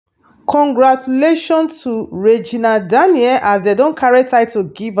Congratulations to Regina Daniel as they don't carry title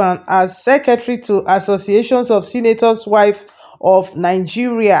given as Secretary to Associations of Senators Wife of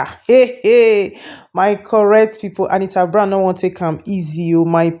Nigeria. Hey, my correct people. Anita Brown no want take am easy, oh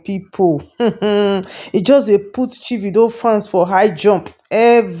my people. It just they put Davido fans for high jump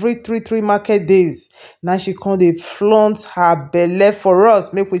every three market days. Now she come dey flaunt her belle for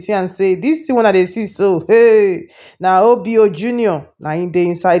us. Make we see and say this thing one they see so. Hey, now OBO Junior now in the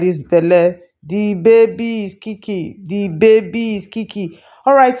inside this belle. The baby is Kiki. The baby is Kiki.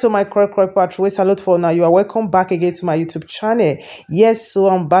 All right, so my correct patrol, salute for now. You are welcome back again to my YouTube channel. Yes, so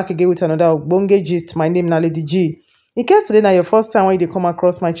I'm back again with another bonge gist. My name is Lady G. In case today now your first time when you come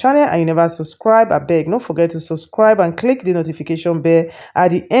across my channel and you never subscribe, I beg don't forget to subscribe and click the notification bell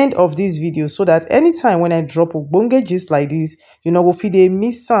at the end of this video so that anytime when I drop a bonge gist like this, you know, go feed a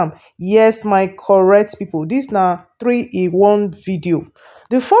miss some. Yes, my correct people, this now 3-in-1 video.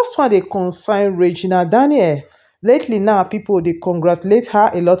 The first one they concern Regina Daniel. Lately now, people, they congratulate her.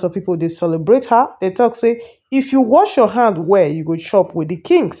 A lot of people, they celebrate her. They talk, say, if you wash your hand well, you go chop with the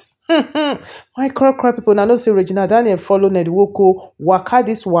kings. My correct people, now know say Regina Daniel follow Nedwoko, waka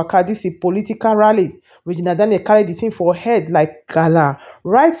this a political rally. Regina Daniel carried the thing for her head like gala.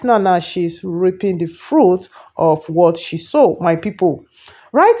 Right now, she's reaping the fruit of what she sowed, my people.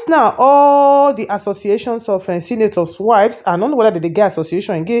 Right now, all the associations of senators' wives, I don't know whether they get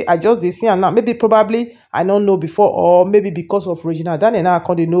association gay. I just they see and now maybe probably I don't know before, or maybe because of Regina Daniel now I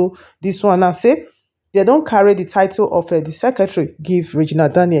can't know this one and say they don't carry the title of the secretary. Give Regina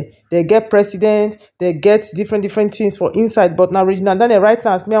Daniel. They get president, they get different things for inside. But now Regina Daniel right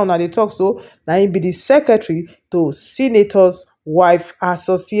now as me on they talk so now he be the secretary to senators' wife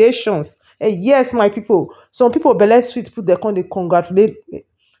associations. Yes, my people. Some people belle sweet put they come they congratulate.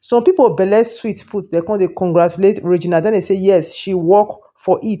 Some people belle sweet put they come they congratulate Regina. Then they say yes, she work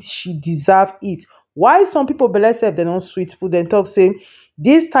for it, she deserve it. Why some people belle say they don't sweet put then talk say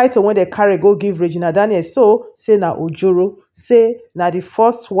this title when they carry go give Regina Daniel. So say na Ojoro, say na the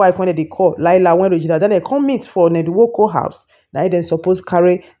first wife when they call Laila when Regina Daniel come meet for Nedwoko house. Now then suppose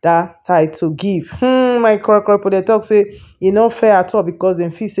carry that title give. My correct people they talk say e not fair at all because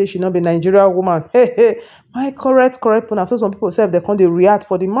them feel say she not be Nigerian woman. Hey, my correct people. So some people say they come they react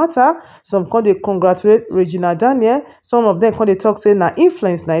for the matter. Some come they congratulate Regina Daniel. Some of them come they talk say na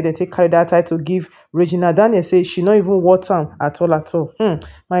influence now they take carry that title give Regina Daniel. Say she not even worth am at all.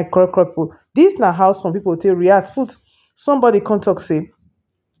 My correct people. This na how some people take react. Put somebody come talk say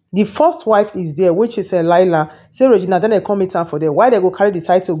the first wife is there, which is Laila. Say Regina Daniel come meet her for there. Why they go carry the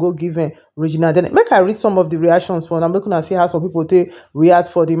title go give Regina Daniel? Make I read some of the reactions for now. I'm going to see how some people take react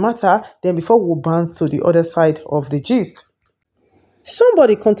for the matter. Then before we bounce to the other side of the gist.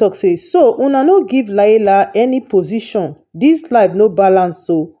 Somebody contact say, so una no give Laila any position. This life no balance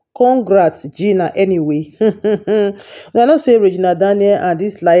so. Congrats, Gina, anyway. I not say Regina Daniel and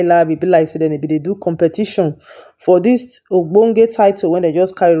this Laila be like say they do competition for this Ogbonge title when they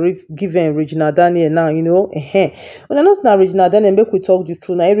just carry given Regina Daniel now, you know. When I know now Regina Daniel, make we talk the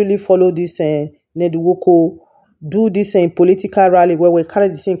truth. Now I really follow this Nedwoko, do this political rally where we carry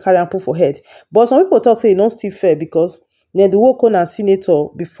the thing, carry and put for head. But some people talk say it not still fair because Nedwoko na senator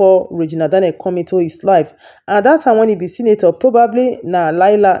before Regina Daniel come into his life. And that time when he be senator, probably na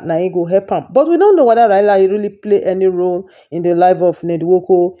Laila na he go help him. But we don't know whether Laila really play any role in the life of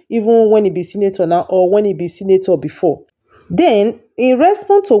Nedwoko, even when he be senator now or when he be senator before. Then, in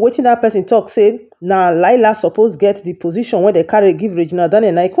response to wetin that person talk, say, na Laila suppose get the position when they carry give Regina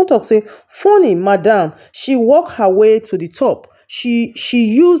Daniel. Now he come talk say, funny, madam, she walk her way to the top. She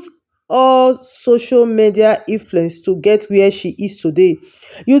used all social media influence to get where she is today.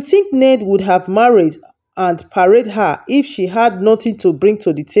 You think Ned would have married and parade her if she had nothing to bring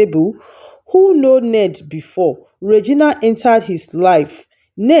to the table? Who know Ned before? Regina entered his life.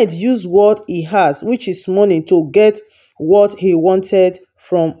 Ned used what he has, which is money, to get what he wanted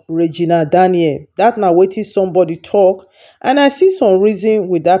from Regina Daniel. That now waiting somebody talk, and I see some reason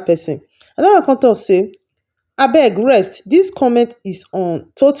with that person. And then I can't say, abeg rest, this comment is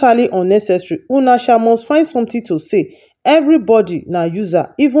totally unnecessary. Una must find something to say. Everybody na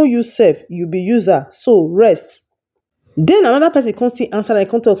user, even you sef you be user, so rest. Then another person come still answer and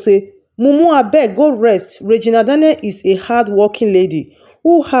come talk say, mumu abeg go rest. Regina Daniel is a hard-working lady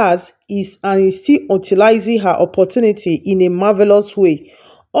who is still utilizing her opportunity in a marvelous way.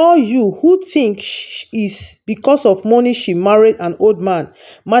 All you who think is because of money she married an old man,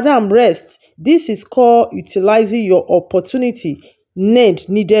 madam rest. This is called utilizing your opportunity. Ned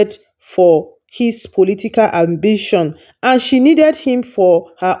needed for his political ambition, and she needed him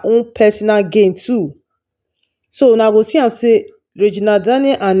for her own personal gain too. So now go see and say, Regina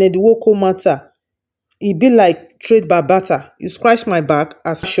Daniel and Nedwoko matter, e be like trade by barter. You scratch my back,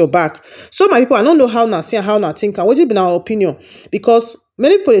 I scratch your back. So my people, I don't know how na see and how na think, and wetin be our opinion, because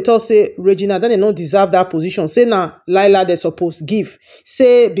many people dey talk say Regina Daniel no deserve that position, say na Laila they suppose give,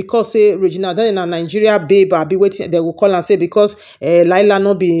 say because say Regina Daniel na Nigeria babe, I be waiting they go call and say because Laila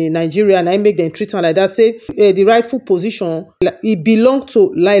no be Nigeria and I make them treat her like that, say the rightful position e belong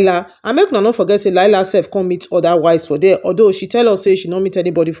to Laila. And make una not forget say Laila self come meet other wives for there, although she tell us say she no meet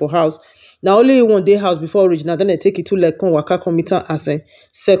anybody for house. Now only one day house before Regina Daniel take it to like come waka come meet her as a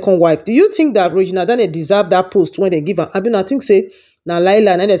second wife. Do you think that Regina Daniel deserve that post when they give her? I mean, I think say now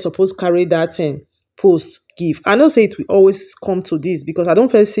Laila and they supposed carry that post give. I know say it will always come to this because I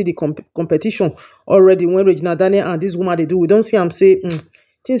don't first see the competition already when Regina Daniel and this woman they do. We don't see them say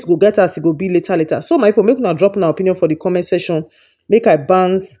things go get us, it go be later. So my people, make una drop an opinion for the comment section. Make I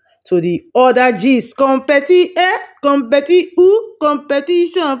bounce to the other G's. Competition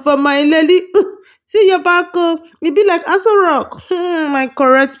for my lady. See your back, it be like Aso Rock. My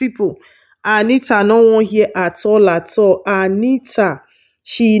correct people. Anita no one here at all. Anita,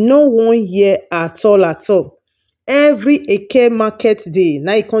 she no one here at all. Every Eke market day,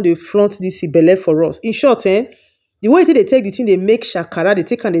 now you come dey front this ibele for us. In short, the way they take the thing, they make shakara, they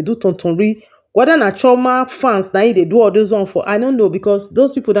take and they do tontonri. Whether na Chioma fans now they do all those one for, I don't know, because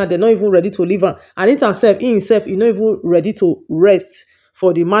those people that they're not even ready to leave her. And it himself, he not even ready to rest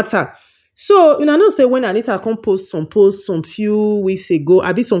for the matter. So you know say when Anita come post some few weeks ago,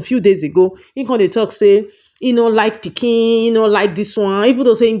 I be some few days ago, he come they talk say he no like pikin, he no like this one. Even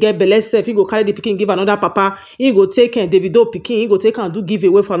though say he get belle self, he go carry the pikin give another papa. He go take Davido pikin, he go take and do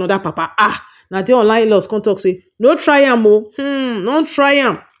giveaway for another papa. Now the online laws come talk say no try am no try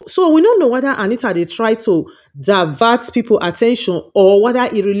am. So we don't know whether Anita they try to divert people attention or whether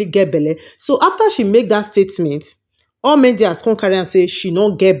he really get belle. So after she make that statement, all media come carry and say she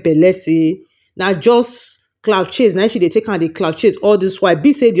no get belle, say now just cloud chase. Now she they take and they cloud chase all this while.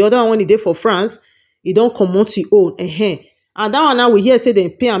 Be say the other one he did for France, he don't come on to own. And that one now we hear say they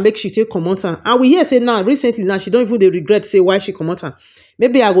pay and make she take come on. And we hear say now recently now she don't even they regret say why she come on.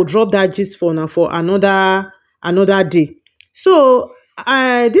 Maybe I will drop that gist for now for another day. So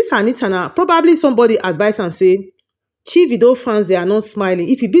this Anita now probably somebody advise and say Davido fans they are not smiling.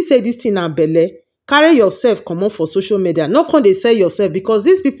 If you be say this thing na belle, carry yourself come on for social media. Not can they sell yourself because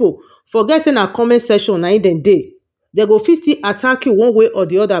these people forget in a comment section na in dem dey. They go physically attack you one way or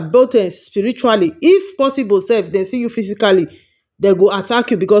the other, both spiritually. If possible, self, then see you physically, they go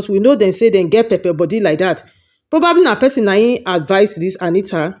attack you because we know they say they get pepper body like that. Probably na person na advise this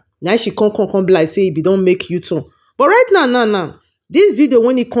Anita, now she come be like say if you don't make you too. But right now, this video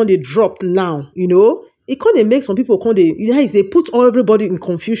when it come they drop now, you know, it can they make some people come they put all everybody in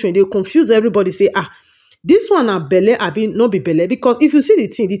confusion. They confuse everybody. Say this one na belle, I be not be belle because if you see the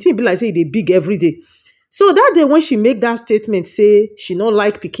thing be like say they big every day. So that day when she make that statement, say she not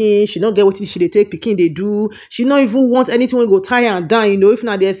like pikin, she not get what she they take pikin they do, she not even want anything when go tie and down. You know, if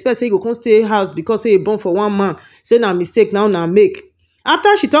not they expect say you go come stay house because say born for one man, say na mistake now na make.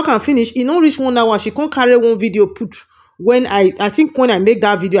 After she talk and finish, e no reach one hour, she can't carry one video put. When I think when I make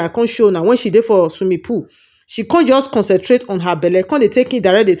that video, I can't show now when she did for swimming pool, she can't just concentrate on her belly. Can't they take it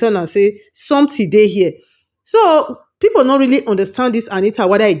direct? They turn and say something they here. So people don't really understand this Anita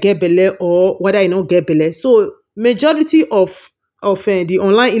whether I get belle or whether I not get belle. So majority of the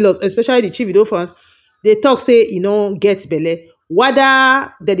online in-laws, especially the Davido fans, they talk say you know get belle. Whether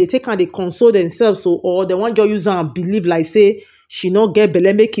that they take and they console themselves or they want your user and believe like say she not get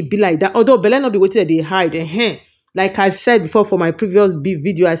belle, make it be like that. Although belle not be waiting that they hide. Like I said before for my previous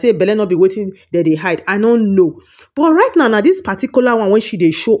video, I say belle not be waiting that they hide. I don't know. But right now, this particular one when she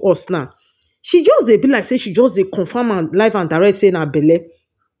they show us now, she just they be like say she just they confirm and live and direct say na belle.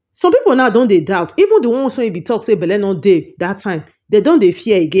 Some people now don't they doubt. Even the ones when be talk say belle not dey that time, they don't they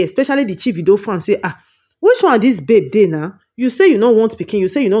fear again. Especially the Davido fans say which one this babe dey now? You say you don't want pikin, you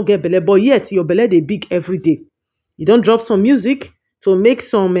say you don't get belle, but yet your belle they big every day. You don't drop some music to make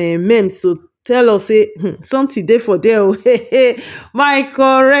some memes to tell us say something dey for there. My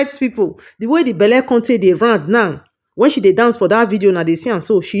correct people, the way the belle content they run now. When she dey dance for that video now they see and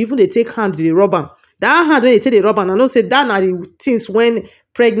so she even they take hand the rubber. That hand when they take the rubber, and I know say that are the things when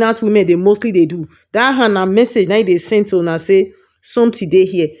pregnant women they mostly they do. That hand a message now they send to and say something dey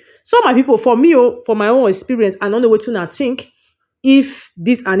here. So my people, for me, for my own experience, I don't know what to think if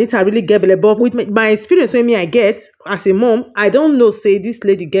this Anita really get belle. But with my experience when me I get as a mom, I don't know say this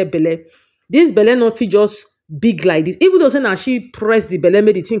lady get belle. This belle not fit just big like this. Even though say now she press the belle,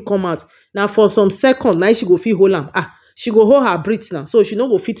 made the thing come out. Now for some second, now she go feel hold am. she go hold her breath now, so she no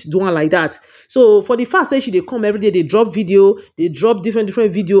go fit do one like that. So for the fact say she dey come every day, they drop video, they drop different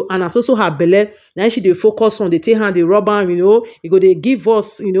video, and as also her belle, now she dey focus on, they take hand, they rub am, e go dey give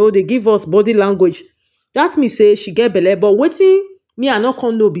us, they give us body language. That mean say she get belle, but wetin me I no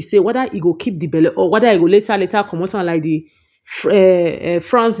come know be say whether e go keep the belle or whether e go later comot am like the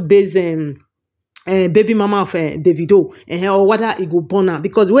France-based baby mama of Davido, or whether e go born am,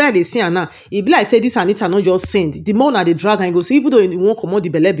 because where they see her now, e be like say this Anita not just send. The more na dey drag am, e go see even though e won't comot the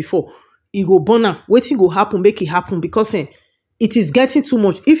belle before, e go born am. Wetin go happen, make it happen, because it is getting too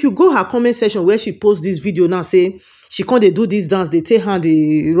much. If you go her comment section where she post this video now, say she can't do this dance, they take hand,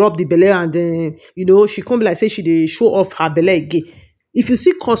 they rub the belly, and then she come like say she dey show off her belly again. If you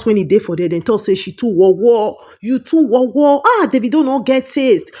see cause when he dey for there, then tell say she too war, you too war. Davido no get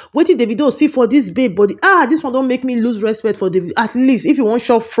taste. Wetin Davido see for this babe body? This one don't make me lose respect for Davido. At least if you want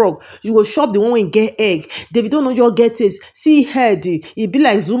shop frog, you go shop the one wey get egg. Davido no just get taste. See head, e be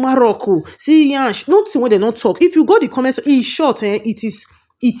like Zuma Roku. See yansh. Nothing when they not talk. If you go the comments, it's short. It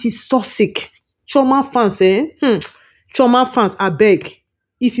is toxic. Chioma fans, Chioma fans, I beg.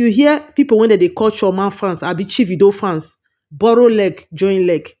 If you hear people when they call Chioma fans, I be Davido fans. Borrow leg, join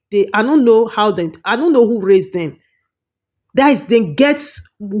leg. I don't know who raised them. Guys, they get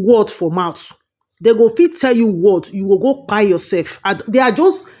word for mouth. They go fit tell you what, you will go by yourself. They are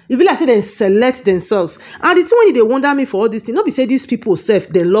just, if you like say they select themselves. And the thing when they wonder me for all this thing, not be say these people self,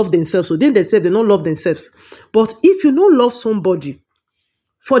 they love themselves. So then they say they don't love themselves. But if you don't love somebody,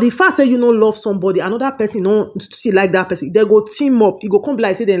 for the fact that you don't love somebody, another person don't see like that person, they go team up. You go come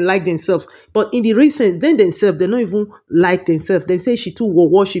like say they like themselves. But in the recent, then themselves, they don't even like themselves. They say she too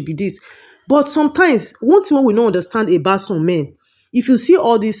what she be this. But sometimes, one thing we don't understand about some men, if you see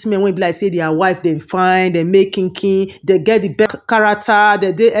all these men when be like say their wife, they fine, they making king, they get the best character,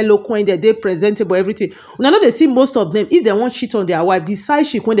 they eloquent, they presentable, everything. Now they see most of them, if they want cheat on their wife, the side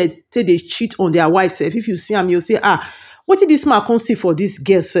chick when they say they cheat on their wife self, if you see them, you say, what did this man come see for this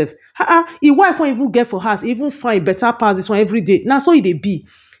girl self? His wife won't even get for her, even find better pass this one every day. Now so it be.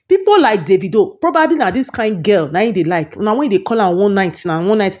 People like Davido, probably now this kind girl, now they like. Now when they call her one night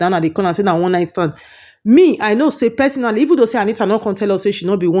now they call her say now one night stand. Me, I know say personally, even though say Anita not come tell us say she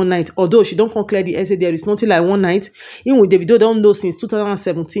not be one night, although she don't come clear the essay, there is nothing like one night. Even with Davido don't know since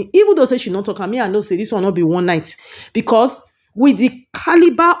 2017. Even though say she not talk, me I know say this one not be one night. Because with the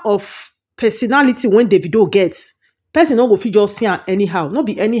caliber of personality when Davido gets, person no go fit just see her anyhow. Not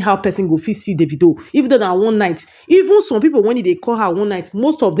be anyhow person go fit see Davido. Even though na one night. Even some people when they call her one night,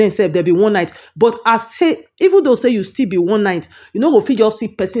 most of them say they be one night. But as say, even though say you still be one night, you no go fit just see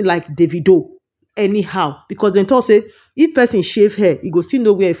person like Davido anyhow. Because then talk say, if person shave hair, you go still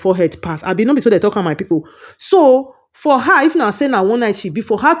know where a forehead pass. I be not be so they talk on my people. So for her, if now say na one night she be,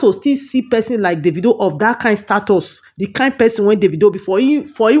 for her to still see person like Davido of that kind status, the kind person when Davido before him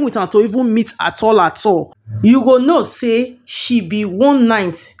with her to even meet at all, you go know say she be one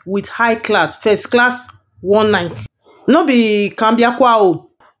night with high class, first class one night. No be Kambiakwa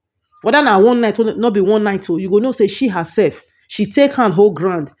o. Whether na one night or not be one night o, you go know say she herself, she take hand whole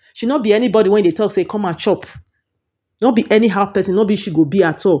ground. She not be anybody when they talk say come and chop. Not be anyhow person, not be she go be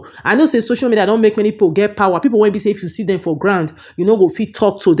at all. I know say social media don't make many people get power. People when be say if you see them for ground, you know go fit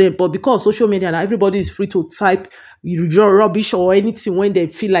talk to them. But because social media now everybody is free to type rubbish or anything when they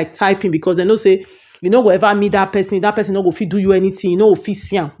feel like typing, because they know say you know go ever meet that person no go fit do you anything, you know go fit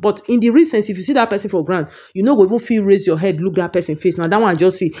see am. But in the recent, if you see that person for ground, you know go even feel raise your head, look that person face. Now that one I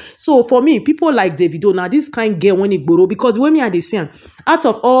just see. So for me, people like Davido, now this kind girl when it borrow, because the way me I dey see am, out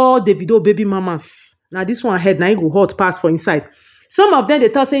of all Davido baby mamas, now this one head now it go hot pass for inside. Some of them they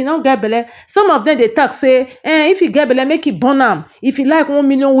talk say you don't get belle. Some of them they talk say, if you get belle, make it burn am. If you like 1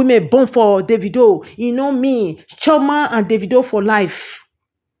 million women born for Davido, you know me, Chioma and Davido for life.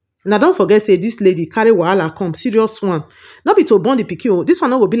 Now don't forget say this lady carry wahala come, serious one. Not be to born the pikin. This one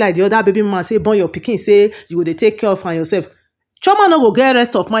not go be like the other baby mama say born your pikin, say you go dey take care of her yourself. Chioma no go get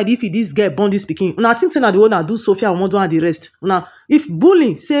rest of mind if this girl born this pikin. Una think say na the one that do Sophia Omodo and the rest. Una if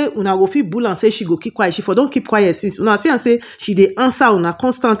bullying say una go fit bull and say she go keep quiet, she for don't keep quiet since. Una see and say she dey answer una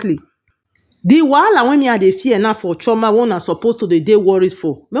constantly. The wahala when me and dey fear now for Chioma, one are supposed to dey worried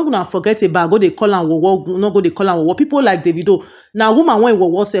for. Make una forget about go dey call am wowo, no go dey call am wowo. People like Davido, now woman when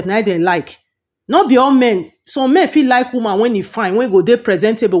wowo self, now they like. Not be all men. Some men feel like woman when he fine, when go dey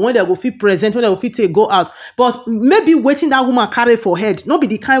presentable, when they go feel present, when they go feel take go out. But maybe waiting that woman carry for head, not be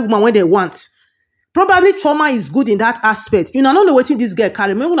the kind woman when they want. Probably Chioma is good in that aspect. You know, not know waiting this girl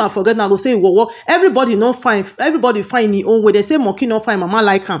carry. Maybe not forget now go say wowo. Everybody not fine. Everybody fine in his own way. They say monkey not fine, mama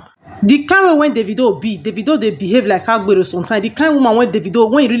like him. The kind of when Davido they behave like Agbero sometimes. The kind of woman when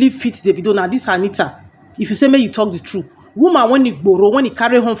Davido, when he really fits Davido, now this Anita. if you say make you talk the truth. Woman when he borrow, when he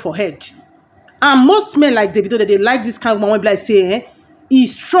carry home for head. And most men like Davido, that they like this kind of woman, when like say,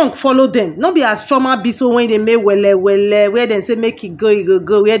 he's strong, follow them. Not be as Chioma be so when they make where they say make it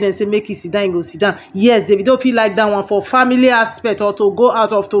go, where they say make it sit down, go sit down. Yes, Davido feel like that one for family aspect or to go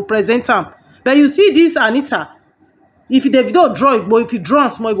out of to present them. But you see this Anita, if Davido draw it, but if you draw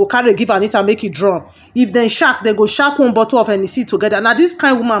small, you go carry give Anita make it draw. If then shark, they go shark one bottle of Hennessy together. Now this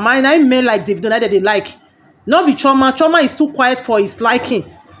kind of woman, I men like Davido, that they like. Not be Chioma. Chioma is too quiet for his liking.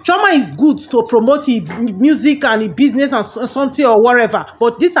 Chioma is good to promote his music and his business and something or whatever.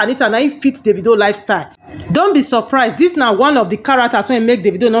 But this Anita now fit Davido lifestyle. Don't be surprised. This now one of the characters when make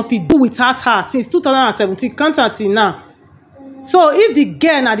Davido not fit do without her since 2017. Can't until now. So if the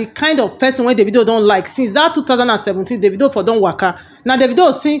girl are the kind of person when Davido don't like since that 2017, Davido for don't waka. Now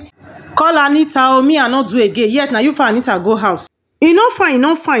Davido sing call Anita or me and not do again. Yet now you for Anita go house. He not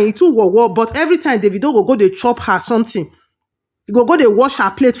fine. He too war. But every time Davido go they chop her something. You go they wash her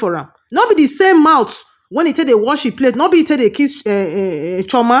plate for her. Not be the same mouth when he tell they wash her plate. Not be tell they kiss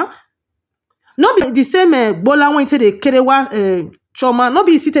Chioma. Not be the same bola when he tell they kerewa Chioma. Not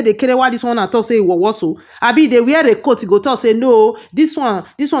be tell they kerewa this one and talk say so. I be they wear a coat. You go talk say no. This one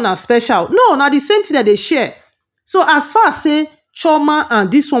are special. No, not the same thing that they share. So as far as say Chioma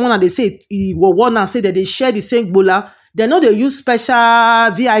and this one they say he one and say that they share the same bola. They know they use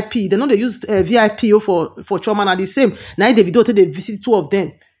special VIP. They know they use VIP for Chioma and the same. Now Davido they visit two of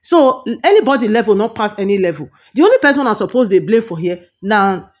them. So anybody level not pass any level. The only person I suppose they blame for here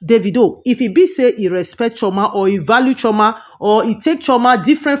now Davido. If he be say he respect Chioma or he value Chioma or he take Chioma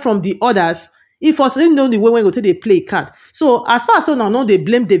different from the others, if for saying know the way when go to they play card. So as far as so now they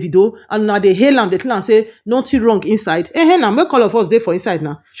blame Davido and now they hail him, they tell and say nothing wrong inside. Now make all of us there for inside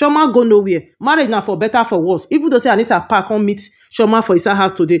now. Chioma go nowhere. Marriage now for better for worse. Even though say Anita Park on meet Chioma for his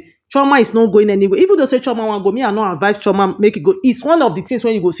house today. Chioma is not going anywhere. Even though say Chioma want go, me I not advise Chioma make it go. It's one of the things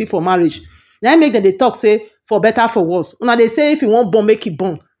when you go see for marriage. Now make them they talk say for better for worse. Now they say if you want born make it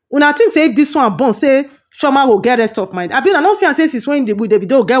born. Una think say if this one born say Chioma will get rest of mind. I been not see and say since when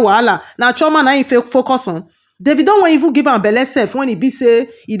Davido get wahala. Now Chioma now he focus on. Davido won't even give him belle self when he be say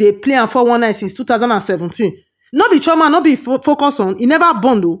he dey play am 419 since 2017. Not be Chioma, not be focus on. He never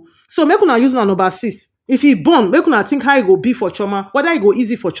born though. So make una use number 6. If he born, make una think how it go be for Chioma. Whether it go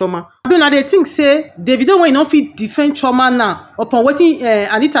easy for Chioma. I mean, they think say Davido when he not fit defend Chioma now upon waiting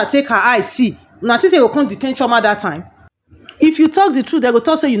Anita take her eye see. Una think say you can't defend Chioma that time. If you talk the truth, they go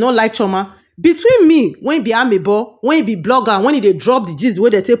talk say you don't like Chioma. Between me, when he be amebo, when he be blogger, when they drop the gist, the way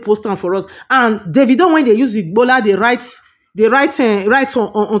they take post on for us, and Davido when they use the bola, they write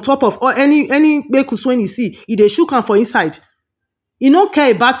on top of or any bekus when you see, they shook am for inside. He don't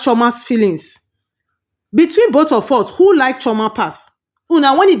care about Chioma's feelings. Between both of us, who like Chioma pass?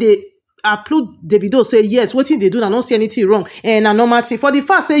 Now when they upload Davido say yes, what thing they do, I don't see anything wrong, and a normal thing. For the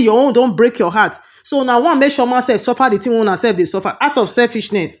fact say your own don't break your heart. So now one make Chioma self suffer the thing one self they suffer out of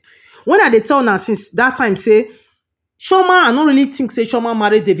selfishness. When I dey tell now since that time say Chioma, I don't really think say Chioma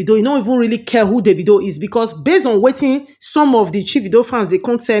married Davido. You don't even really care who Davido is because based on waiting, some of the Davido fans they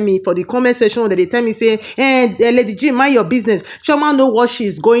can't tell me for the comment section that they tell me say, Lady G, mind your business. Chioma know what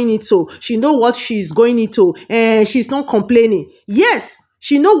she's going into. She know what she's going into, and she's not complaining. Yes,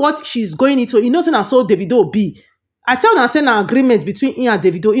 she know what she's going into. You know, say na so Davido be. I tell her say na agreement between him and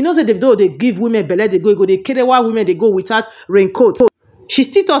Davido. You know, say Davido they give women belle, they go they carry while women they go without raincoat. She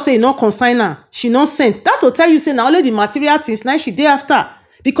still talk say no consign her. She not sent. That will tell you say now only the material things now she day after.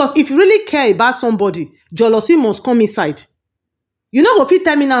 Because if you really care about somebody, jealousy must come inside. You know go fit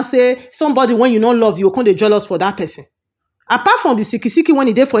tell me now say somebody when you don't love you come dey jealous for that person. Apart from the siki when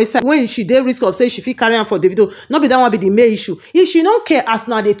he dey for inside, when she dey risk of say she fit carry am for Davido, not be that one be the main issue. If she don't care as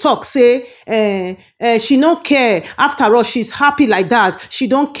now they talk say she don't care. After all, she's happy like that. She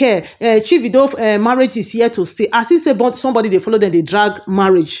don't care. Davido marriage is here to stay. As if say somebody they follow them they drag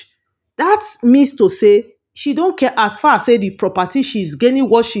marriage. That means to say she don't care as far as say the property she's gaining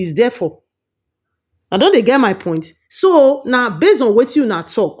what she's there for. I don't they get my point. So now based on what you now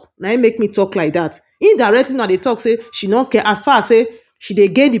talk, now it make me talk like that. Indirectly now they talk say she don't care as far as say she dey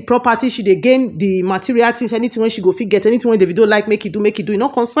gain the property, she dey gain the material things, anything when she go fit get, anything when Davido like make it do, you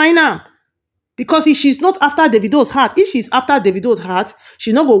not consign her. Because if she's not after Davido's heart, if she's after Davido's heart,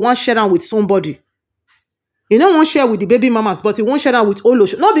 she not go want share am with somebody. You don't want share with the baby mamas, but he won't share am with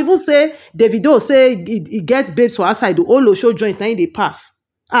Olosho. Not even say Davido say he gets babes for outside the Olosho joint, now they pass.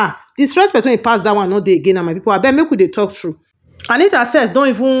 Disrespect when he pass that one, not they again, and my people, I bet make we they talk through. Anita says don't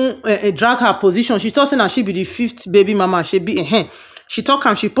even drag her position. She thought that she be the 5th baby mama. She be she talk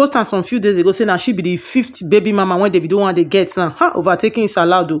am, she post am some few days ago say now she be the 5th baby mama when Davido one dey get now. Overtaking is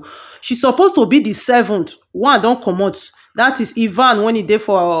allowed though. She supposed to be the 7th. One don't comot. That is Ivan when he dey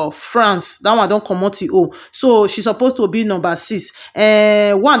for France. That one don't come out to so she supposed to be number 6.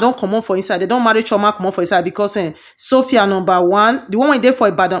 One don't come out for inside. They don't marry Chioma come out for inside because Sophia number 1. The one when dey for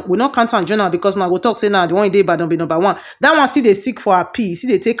Ibadan, we not count on journal because now go talk say now the one dey Ibadan be number 1. That one still they seek for her P. See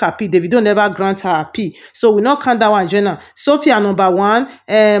they take her P. Davido never grant her P. So we not count that one journal. Sophia number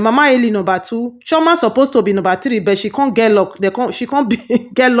 1. Mama Eli number 2. Chioma supposed to be number 3, but she can't get luck. She can't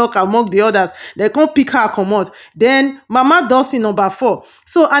get luck among the others. They can't pick her come out. Then Mama Dawson number 4.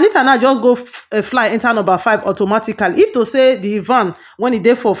 So Anita now just go fly enter number 5 automatically. If to say the Ivan when he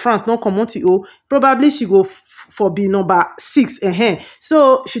dey for France no come out probably she go for be number 6.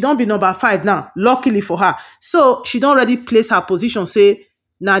 So she don't be number 5 now. Luckily for her. So she don't already place her position say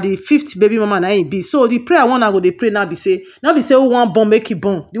now the 5th baby mama na im be. So the prayer one I go dey pray now be say who want born make it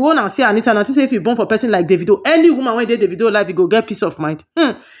born. The one I say Anita now say if you born for person like Davido, any woman when dey Davido life you go get peace of mind.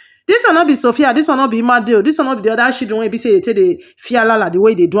 This will not be Sophia, this will not be Madeo, this will not be the other children when be say they take the fialala the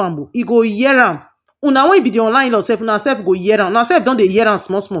way they do am. E go hear am. Una when be the online yourself, una self go hear am. Una self don't they hear am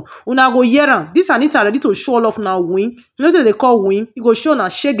small. Una go hear am. This Anita ready to show off now win. You know what they call win? E go show na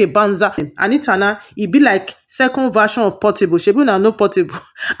shege banza. Anita na e be like second version of Portable. She be na no Portable.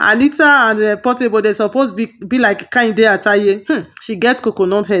 Anita and Portable they supposed be like kind day attire. She gets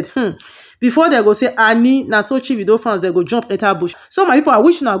coconut head. Before they go say Annie, na so Davido fans they go jump enter bush. So my people, I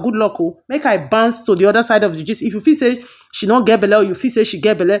wish you a good luck. Make I bounce to the other side of the gist. If you feel say she not get belle or you feel say she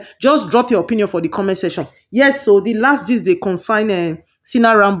get belle, just drop your opinion for the comment section. Yes, so the last gist they consign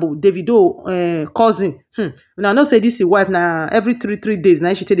Sina Rambo, Davido cousin. Now not say this is wife now every three days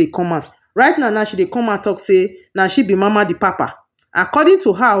now she take they come out. Right now she they come out talk say now she be mama the papa. According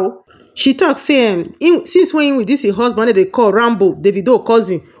to her, she talk saying since when with this husband they call Rambo, Davido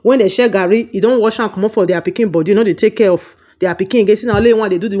cousin, when they share Gary, he don't wash and come up for their pikin body, you know they take care of their pikin. Guessing only one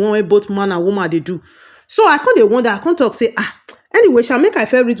they do the one way both man and woman they do. So I can't wonder, I can't talk say anyway, shall make her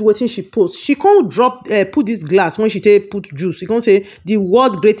favorite waiting she post. She can't drop put this glass when she take put juice. She can't say the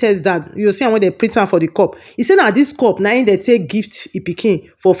world greatest dad. You see when they print her for the cup. He said now this cup now they take gift he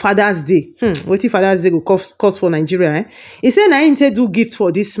pikin for Father's Day. What if Father's Day go cost for Nigeria? He said now he do gift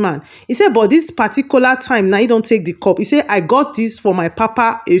for this man. He said but this particular time now he don't take the cup. He said I got this for my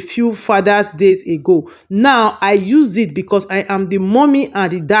papa a few Father's Days ago. Now I use it because I am the mommy and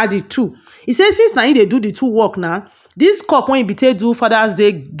the daddy too. He said since now they do the two work now. This cup when he take do Father's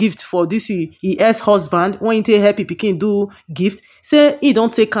Day gift for this he ex-husband, when he take help he pikin do gift, say he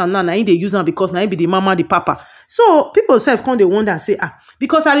don't take am now he dey use am because now he be the mama the papa. So people self come they wonder say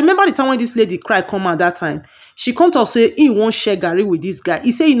because I remember the time when this lady cry come out that time. She come to say he won't share Gary with this guy.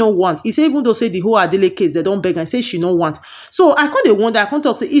 He say he no want. He say even though say the whole Adele case they don't beg and say she no want. So I come they wonder, I come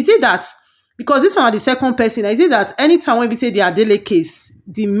talk say is it that because this one are the second person, is it that anytime when we say the Adele case,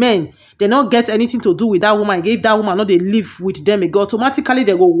 the men they not get anything to do with that woman. If that woman not they live with them again, automatically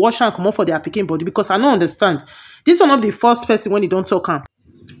they go wash and come up for their pikin body because I don't understand. This one not the first person when he don't talk am.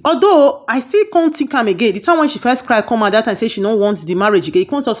 Although I still can't think am again. The time when she first cry come out that and say she don't want the marriage again. He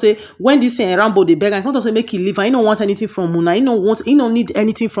can't also say when this Rambo they beg, I can't also make he leave her. He don't want anything from Muna. He don't need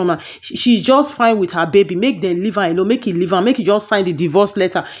anything from her. She's just fine with her baby. Make them leave her alone. Make he leave her. Make he just sign the divorce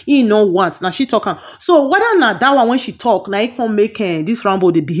letter. He no want. Now she talk am. So whether not that one when she talk, now he can make this Rambo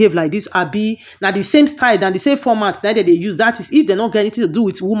they behave like this. Abi now the same style and the same format that they use. That is if they don't get anything to do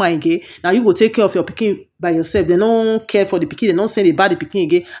with woman again. Now you go take care of your pikin by yourself. They don't care for the pikin. They don't say they bad the pikin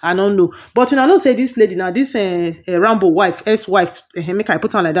again. I don't know. But you know, I don't say this lady now, this Rambo wife, ex-wife, make I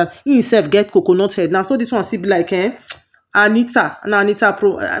put on like that. He himself get coconut head. Now, so this one see be like Anita. Now Anita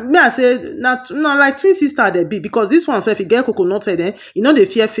pro. Me I say not like twin sister they be because this one self he get coconut head. You know the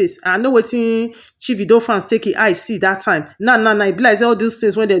fear face. I know wetin Davido fans take it. I see that time. Nah. It be like all these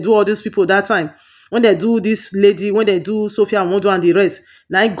things when they do all these people that time. When they do this lady, when they do Sophia Mondo and the rest.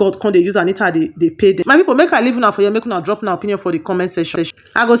 Now God can they use Anita they pay them. My people make I leave now for you, make una drop an opinion for the comment section.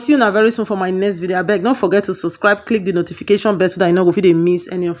 I go see you now very soon for my next video. I beg don't forget to subscribe, click the notification bell so that you know if you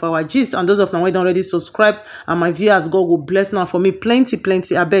miss any of our gist. And those of now who don't already subscribe and my viewers, God will bless now for me plenty.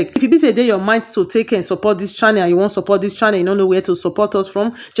 I beg. If you be say your mind to take and support this channel and you want support this channel, you don't know where to support us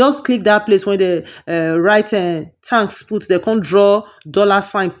from, just click that place where they write thanks put, they can't draw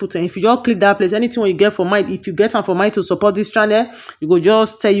 $sign put, and if you just click that place, anything when you get for mind, if you get them for mind to support this channel, you go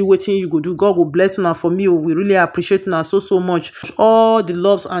just tell you what you go do. God will bless you now for me. We really appreciate now so much all the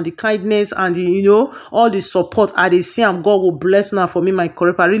loves and the kindness and the all the support I dey see am. God will bless you now for me, my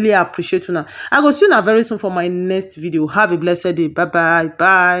correct. I really appreciate you now. I go see you now very soon for my next video. Have a blessed day.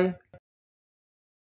 Bye.